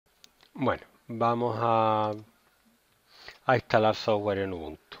Bueno, vamos a instalar software en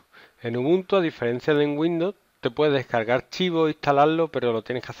Ubuntu. En Ubuntu, a diferencia de en Windows, te puedes descargar archivos, instalarlo, pero lo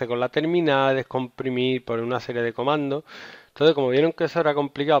tienes que hacer con la terminal, descomprimir, poner una serie de comandos. Entonces, como vieron que eso era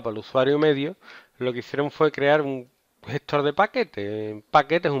complicado para el usuario medio, lo que hicieron fue crear un gestor de paquetes.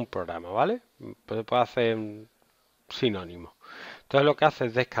 Paquete es un programa, ¿vale? Pues se puede hacer sinónimo. Entonces, lo que hace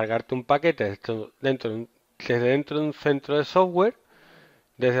es descargarte un paquete desde dentro de un centro de software,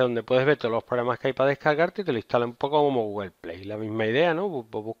 desde donde puedes ver todos los programas que hay para descargarte y te lo instala un poco como Google Play. La misma idea, ¿no?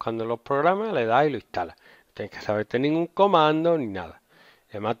 Vas buscando los programas, le das y lo instalas. No tienes que saberte ningún comando ni nada.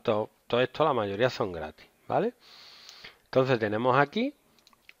 Además, todo esto, la mayoría son gratis, ¿vale? Entonces tenemos aquí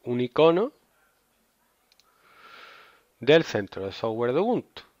un icono del centro de software de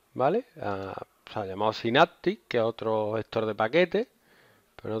Ubuntu, ¿vale? O sea, llamado Synaptic, que es otro gestor de paquetes,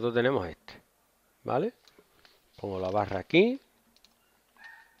 pero nosotros tenemos este, ¿vale? Pongo la barra aquí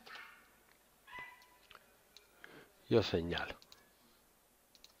y os señalo.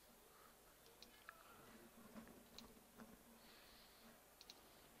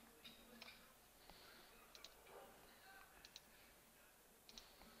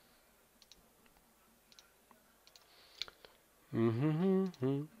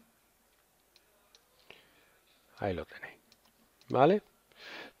 Ahí lo tenéis, ¿vale?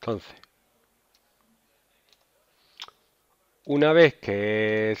 Entonces, una vez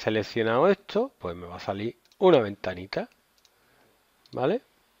que he seleccionado esto, pues me va a salir una ventanita, ¿vale?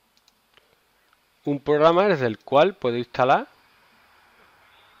 Un programa desde el cual puedo instalar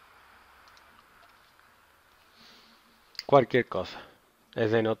cualquier cosa. Es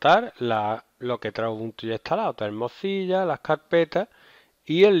de notar lo que trae Ubuntu ya instalado, trae Mozilla, las carpetas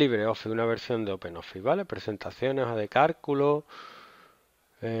y el LibreOffice, una versión de OpenOffice, ¿vale? Presentaciones, hojas de cálculo,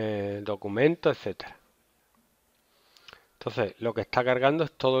 documentos, etcétera. Entonces, lo que está cargando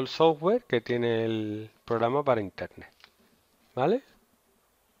es todo el software que tiene el programa para Internet, ¿vale?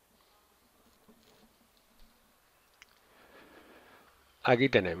 Aquí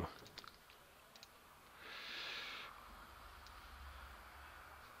tenemos.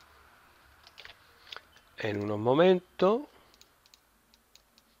 En unos momentos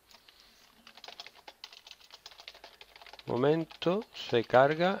se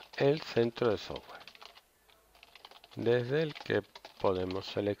carga el centro de software, desde el que podemos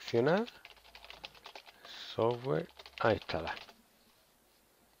seleccionar software a instalar,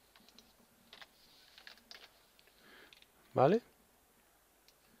 ¿vale?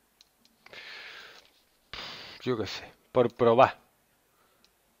 Yo qué sé, por probar,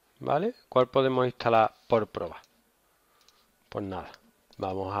 ¿vale? ¿Cuál podemos instalar por probar? Pues nada,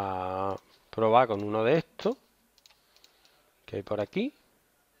 vamos a probar con uno de estos que hay por aquí,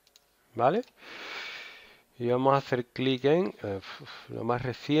 ¿vale? Y vamos a hacer clic en lo más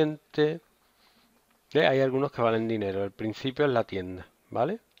reciente. Hay algunos que valen dinero. El principio es la tienda,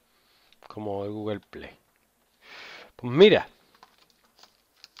 ¿vale? Como el Google Play. Pues mira,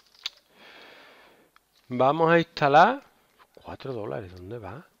 vamos a instalar $4. ¿Dónde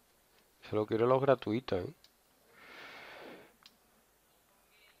va? Solo quiero los gratuitos, ¿eh?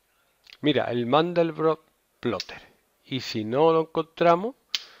 Mira, el Mandelbrot Plotter. Y si no lo encontramos,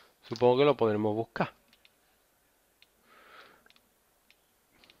 supongo que lo podremos buscar.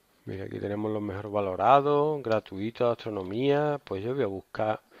 Mira, aquí tenemos los mejor valorados, gratuitos, astronomía. Pues yo voy a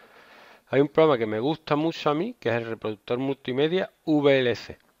buscar. Hay un programa que me gusta mucho a mí, que es el reproductor multimedia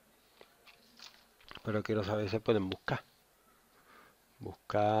VLC. Pero quiero saber si se pueden buscar.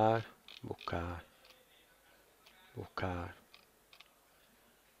 Buscar.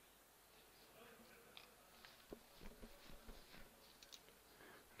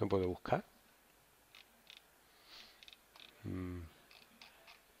 No puedo buscar.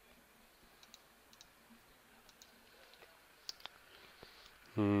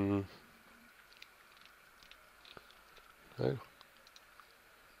 A ver.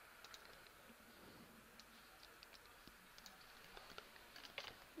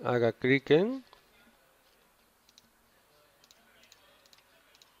 Haga clic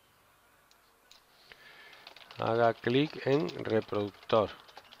en reproductor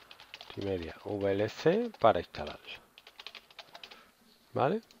multimedia VLC para instalarlo,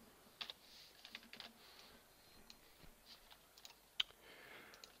 ¿vale?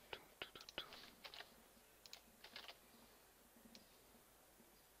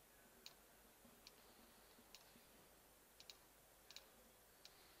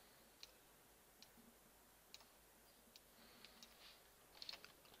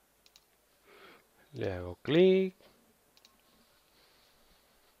 Le hago clic.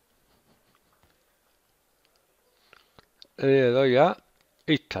 Le doy a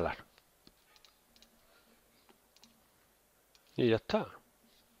instalar. Y ya está.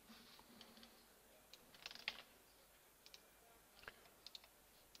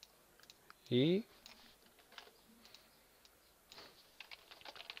 Y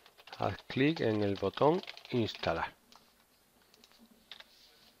haz clic en el botón instalar.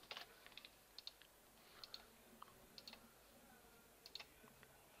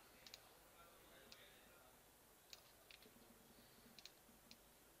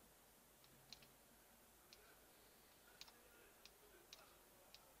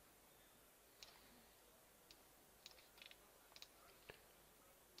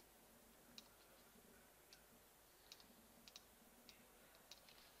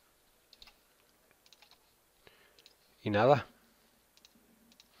 Y nada,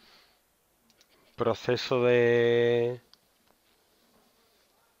 proceso de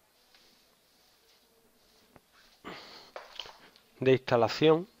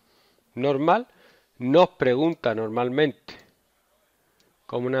instalación normal. Nos pregunta normalmente,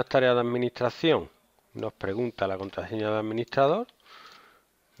 como una tarea de administración, nos pregunta la contraseña de administrador,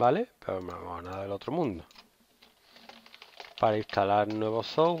 ¿vale? Pero no vamos a nada del otro mundo. Para instalar nuevo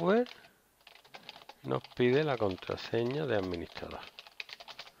software, nos pide la contraseña de administrador,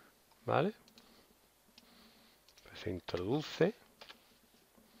 ¿vale? Pues se introduce,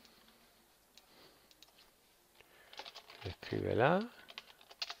 escríbela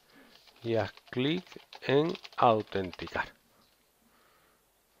y haz clic en autenticar,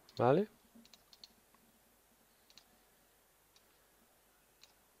 ¿vale?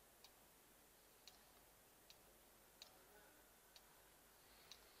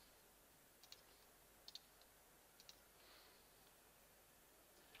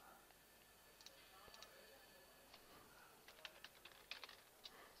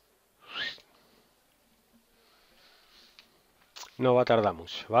 No va a tardar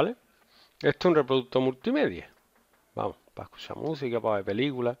mucho, ¿vale? Esto es un reproductor multimedia. Vamos, para escuchar música, para ver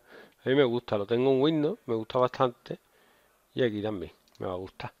películas. A mí me gusta, lo tengo en Windows, me gusta bastante. Y aquí también, me va a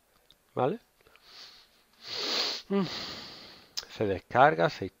gustar, ¿vale? Se descarga,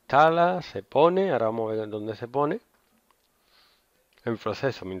 se instala, se pone. Ahora vamos a ver dónde se pone. En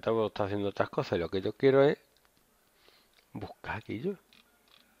proceso, mientras uno está haciendo otras cosas. Y lo que yo quiero es buscar aquí yo.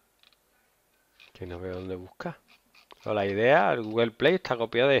 Que no veo dónde buscar. Pero la idea, el Google Play está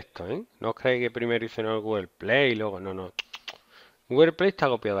copiado de esto, ¿eh? No os creéis que primero hice el Google Play y luego, no. Google Play está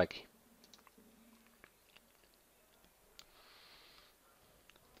copiado de aquí.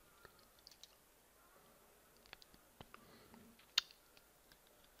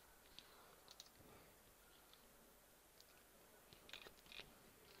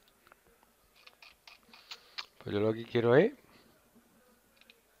 Pues yo lo que quiero es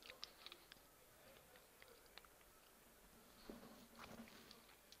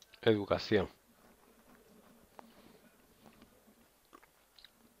educación.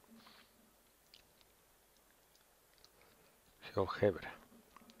 GeoGebra.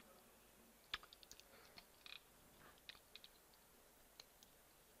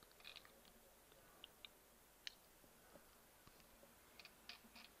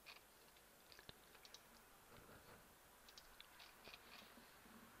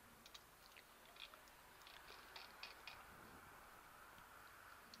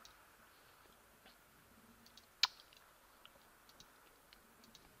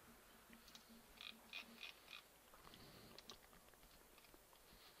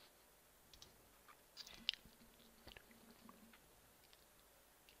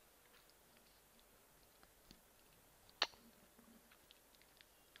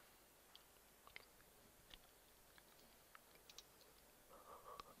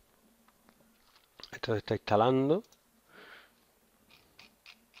 Esto se está instalando.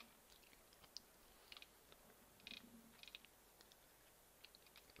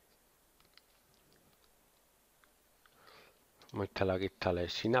 Vamos a instalar aquí, instala el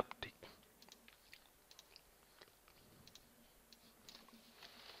Synaptic.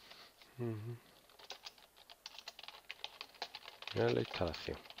 Ya la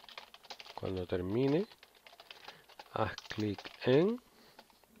instalación. Cuando termine, haz clic en...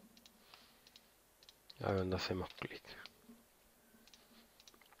 A ver dónde hacemos clic.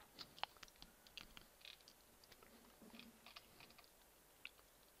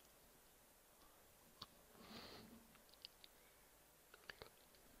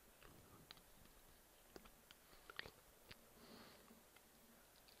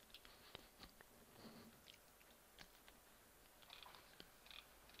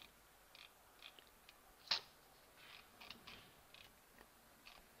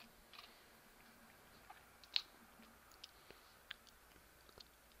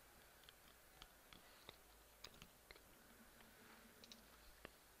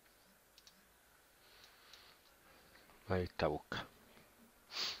 Ahí está, busca.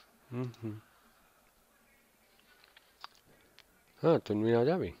 Ah, terminado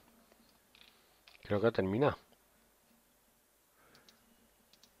ya, bien. Creo que ha terminado.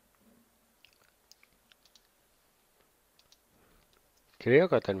 Creo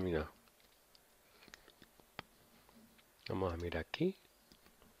que ha terminado. Vamos a mirar aquí.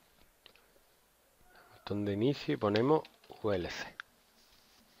 Botón de inicio y ponemos VLC.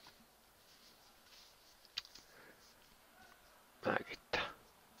 Aquí está.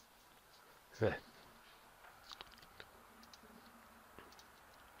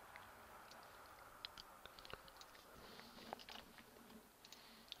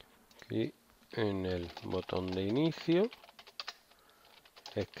 Aquí en el botón de inicio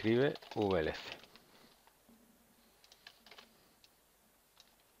escribe VLC.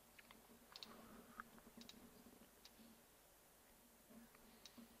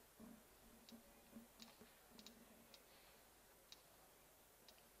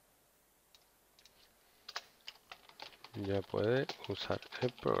 Ya puede usar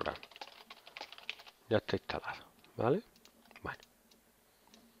el programa. Ya está instalado, ¿vale? Bueno.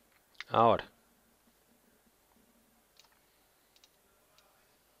 Ahora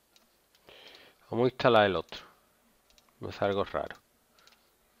vamos a instalar el otro. No es algo raro.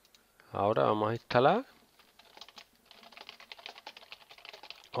 Ahora vamos a instalar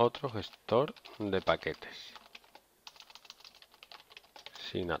otro gestor de paquetes.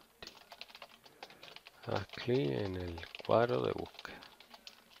 Synaptic. Haz clic en el cuadro de búsqueda.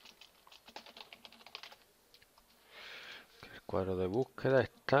 El cuadro de búsqueda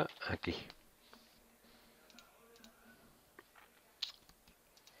está aquí.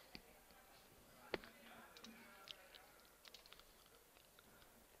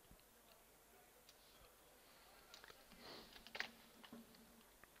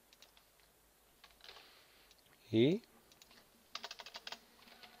 Y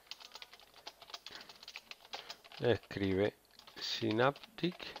escribe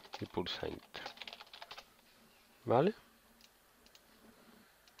Synaptic y pulsa Enter. ¿Vale?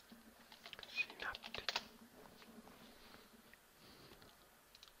 Synaptic.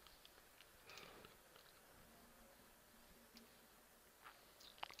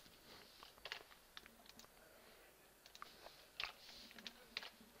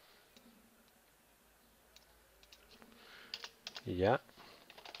 Y ya.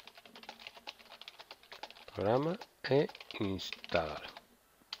 Programa e instalar.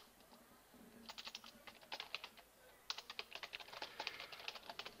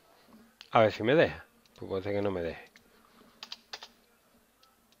 A ver si me deja. Pues puede ser que no me deje.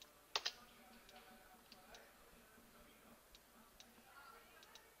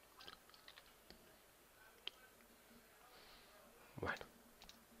 Bueno.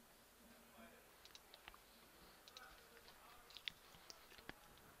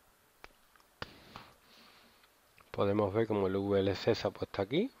 Podemos ver como el VLC se ha puesto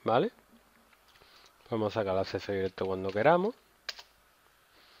aquí, ¿vale? Podemos sacar el acceso directo cuando queramos.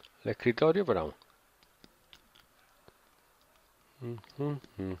 El escritorio, pero vamos.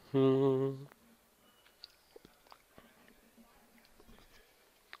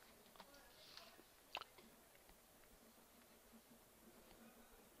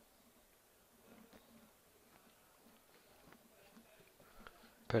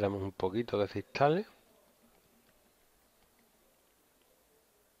 Esperamos un poquito que se instale.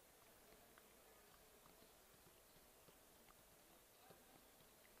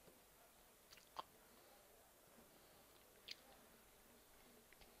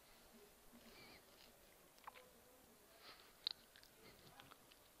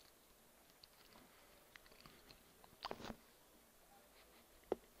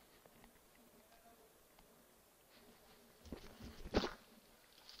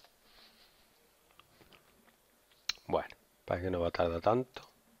 Bueno, parece que no va a tardar tanto.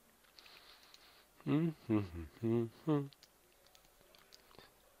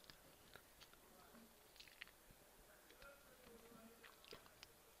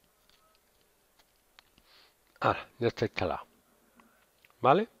 Ah, ya está instalado.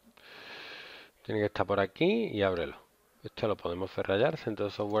 ¿Vale? Tiene que estar por aquí y ábrelo. Esto lo podemos cerrar, centro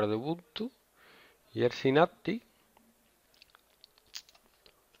de software de Ubuntu y el Synaptic.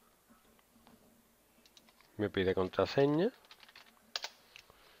 Me pide contraseña.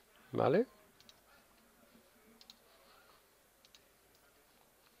 ¿Vale?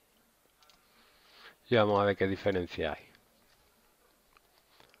 Y vamos a ver qué diferencia hay.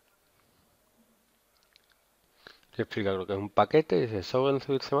 Te explica lo que es un paquete. Dice, software en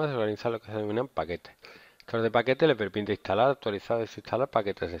su sistema se organiza lo que se denominan paquetes. El gestor de paquetes le permite instalar, actualizar o desinstalar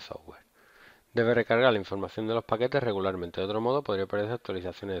paquetes de software. Debe recargar la información de los paquetes regularmente. De otro modo, podría perder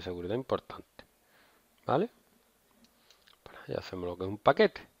actualizaciones de seguridad importantes. ¿Vale? Bueno, ya hacemos lo que es un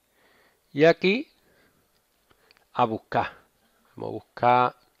paquete. Y aquí, a buscar. Vamos a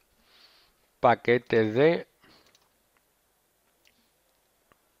buscar paquetes de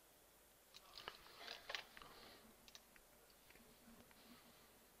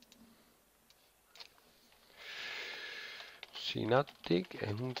Synaptic.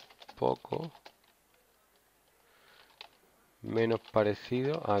 Es un poco menos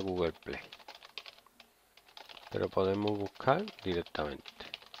parecido a Google Play, pero podemos buscar directamente.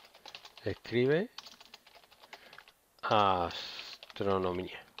 Escribe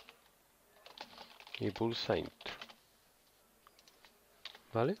astronomía y pulsa intro.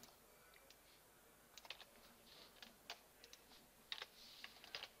 ¿Vale?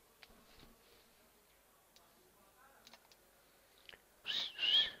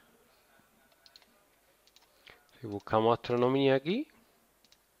 Si buscamos astronomía aquí,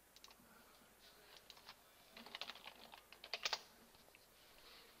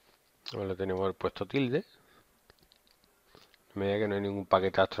 ahora le tenemos puesto tilde. Me diga que no hay ningún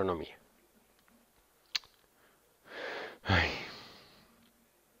paquete de astronomía. Ay.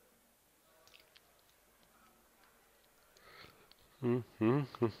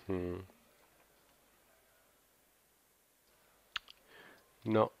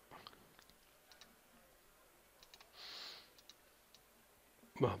 No.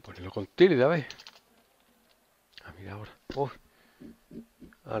 Vamos a ponerlo con tilde, a ver. Ah, mira ahora. Uf.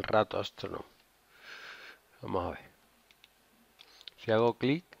 Al rato astrónomo. Vamos a ver. Si hago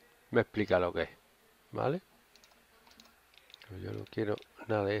clic, me explica lo que es. ¿Vale? Pero yo no quiero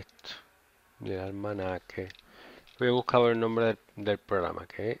nada de esto. Ni el almanaque. Voy a buscar el nombre del programa,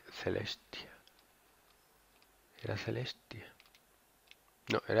 que es Celestia. ¿Era Celestia?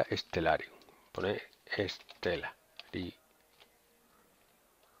 No, era Stellarium. Pone Estela. Y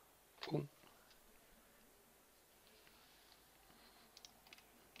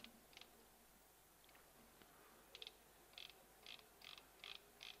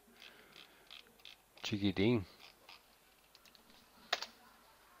chiquitín.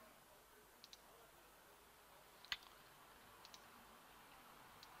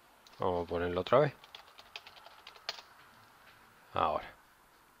 Vamos a ponerlo otra vez. Ahora.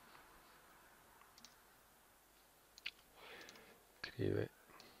 Escribe.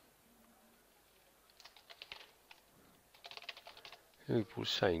 Y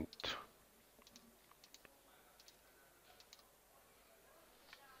pulsa intro.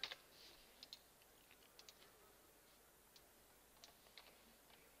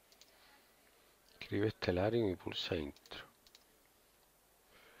 Escribe Stellarium y pulsa intro.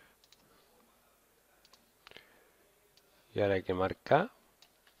 Y ahora hay que marcar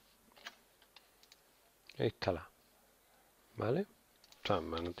e instalar. ¿Vale? O sea,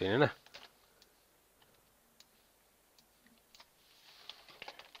 no tiene nada.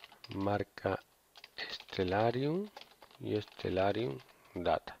 Marca Stellarium y Stellarium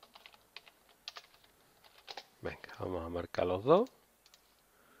Data. Venga, vamos a marcar los dos.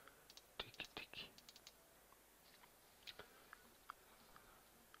 Tiki, tiki.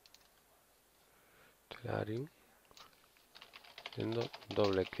 Stellarium. Haciendo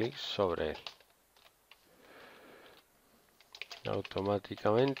doble clic sobre él.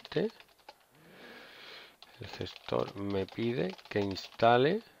 Automáticamente el gestor me pide que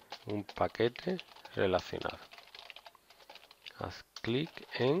instale un paquete relacionado. Haz clic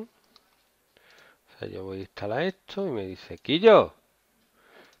en... O sea, yo voy a instalar esto y me dice, Quillo,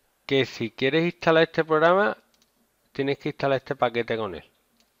 que si quieres instalar este programa, tienes que instalar este paquete con él.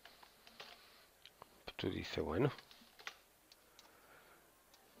 Tú dices, bueno.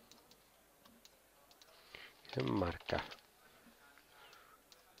 Marcar.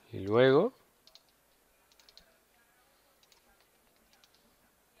 Y luego...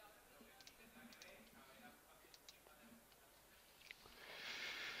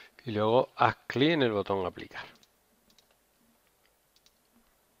 Y luego haz clic en el botón aplicar.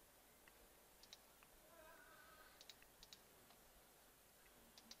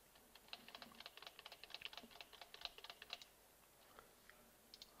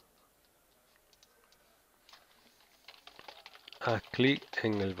 Haz clic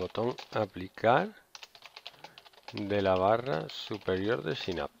en el botón aplicar de la barra superior de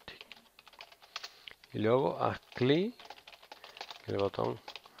Synaptic. Y luego haz clic en el botón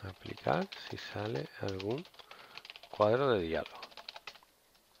aplicar si sale algún cuadro de diálogo.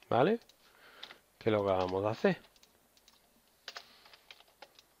 ¿Vale? Que es lo que vamos a hacer.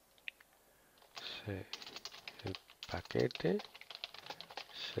 El paquete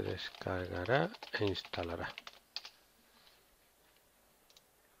se descargará e instalará.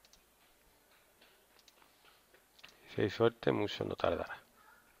 Si hay suerte, mucho no tardará.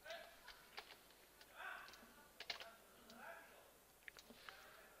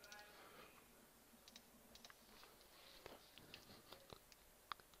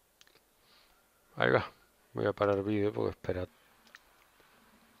 Ahí va. Voy a parar el vídeo porque esperad.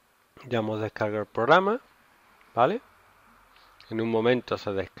 Ya hemos descargado el programa, ¿vale? En un momento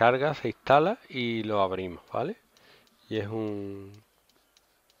se descarga, se instala y lo abrimos, ¿vale? Y es un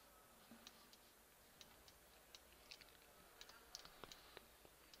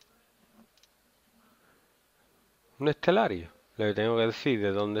estelario. Le tengo que decir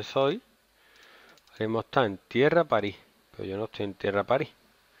de dónde soy. Hemos estado en Tierra París, pero yo no estoy en Tierra París.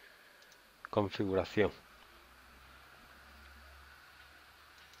 Configuración.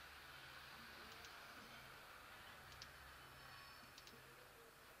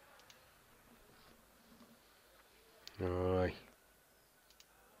 Ay.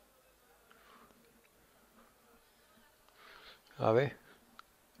 A ver.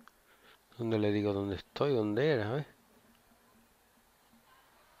 ¿Dónde le digo dónde estoy? ¿Dónde era? A ver.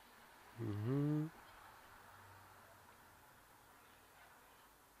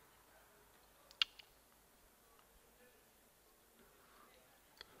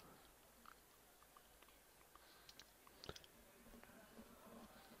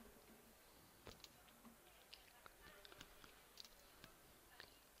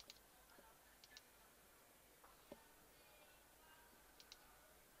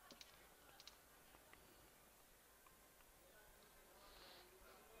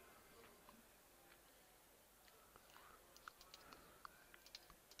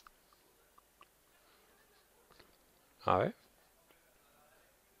 A ver.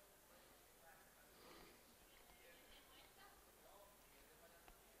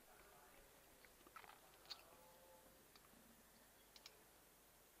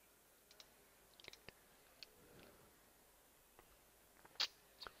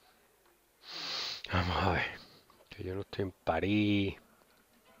 Vamos a ver. Que yo no estoy en París.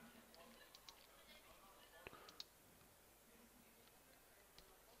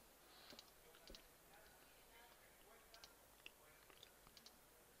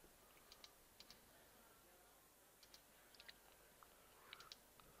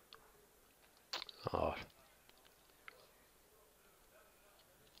 Ahora.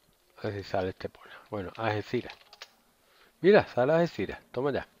 A ver si sale este pone. Bueno, Algeciras. Mira, sale Algeciras.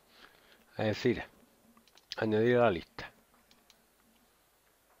 Toma ya. Algeciras. Añadir a la lista.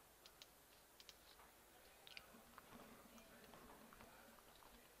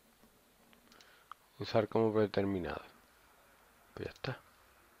 Usar como predeterminado. Pues ya está.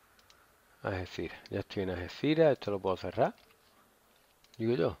 Algeciras. Ya estoy en Algeciras. Esto lo puedo cerrar.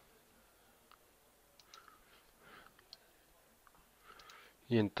 Digo yo.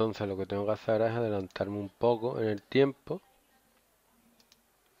 Y entonces lo que tengo que hacer es adelantarme un poco en el tiempo.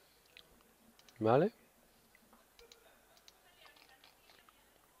 ¿Vale?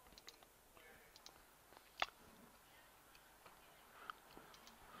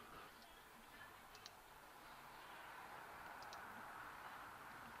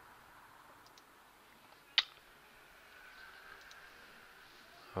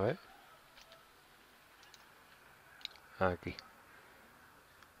 A ver. Aquí.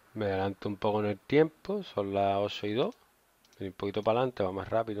 Me adelanto un poco en el tiempo. Son las 8 y 2. Un poquito para adelante. Va más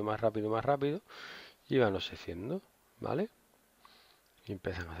rápido, más rápido, más rápido. Y van anocheciendo. ¿Vale? Y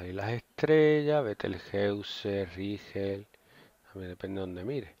empiezan a salir las estrellas. Betelgeuse, Rigel. También depende de donde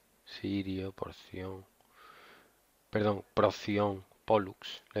mire. Sirio, Porción. Perdón, Procyon,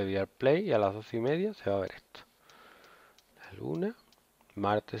 Pollux. Le doy al play y a las 12:30 se va a ver esto. La Luna.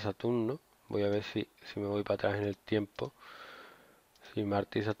 Marte, Saturno. Voy a ver si me voy para atrás en el tiempo. Si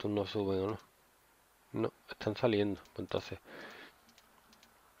Marte y Saturno suben o no. No, están saliendo. Entonces,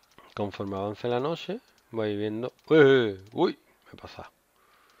 conforme avance la noche, voy viendo. ¡Uy! Me he pasado.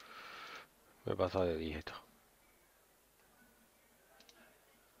 Me he pasado de dígito.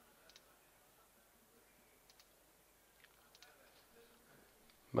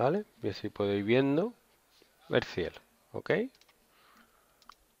 ¿Vale? Y así puedo ir viendo el cielo. ¿Ok?